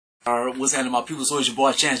What's happening, my people? So it's your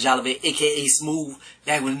boy ChanceJolivette, aka Smooth,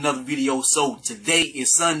 back with another video. So today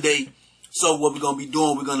is Sunday. So what we're gonna be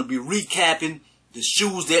doing, we're gonna be recapping the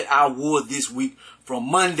shoes that I wore this week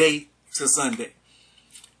from Monday to Sunday.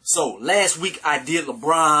 So last week I did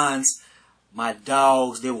LeBron's. My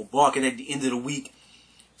dogs, they were barking at the end of the week.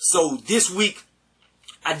 So this week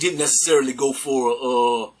I didn't necessarily go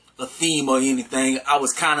for a theme or anything. I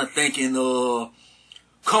was kind of thinking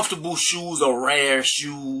comfortable shoes or rare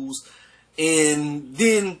shoes, and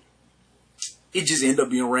then it just ended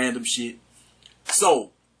up being random shit.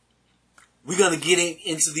 So we're gonna get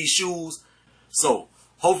into these shoes. So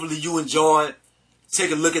hopefully you enjoyed.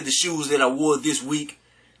 Take a look at the shoes that I wore this week.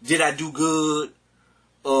 Did I do good?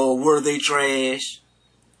 Were they trash?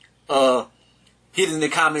 Hit in the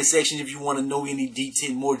comment section if you want to know any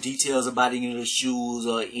more details about any of the shoes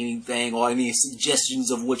or anything, or any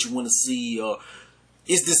suggestions of what you want to see, or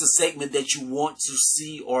is this a segment that you want to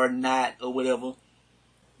see or not, or whatever.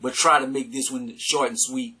 But try to make this one short and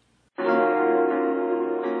sweet.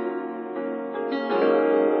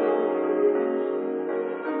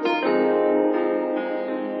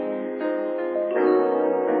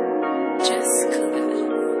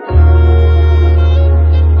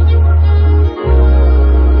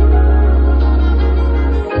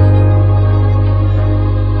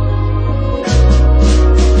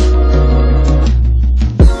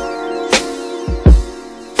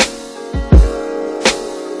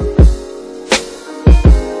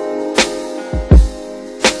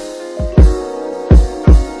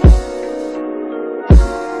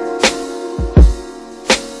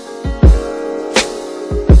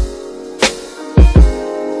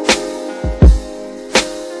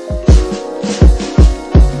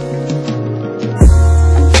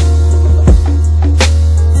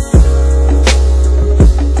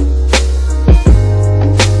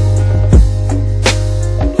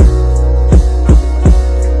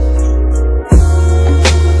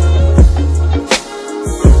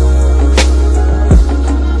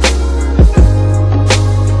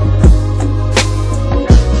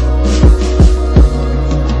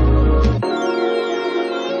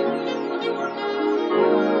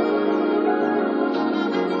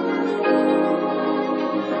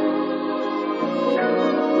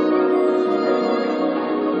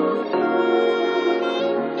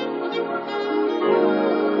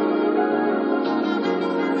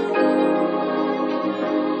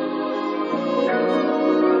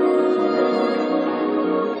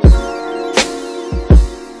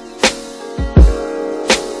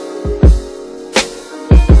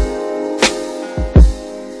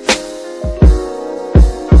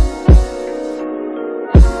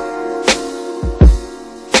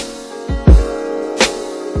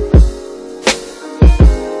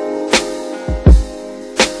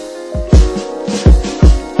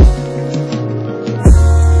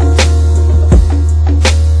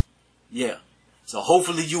 Yeah. So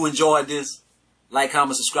hopefully you enjoyed this. Like,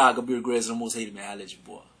 comment, subscribe. Go be the greatest and the most hated man. I'll let you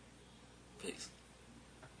boy. Peace.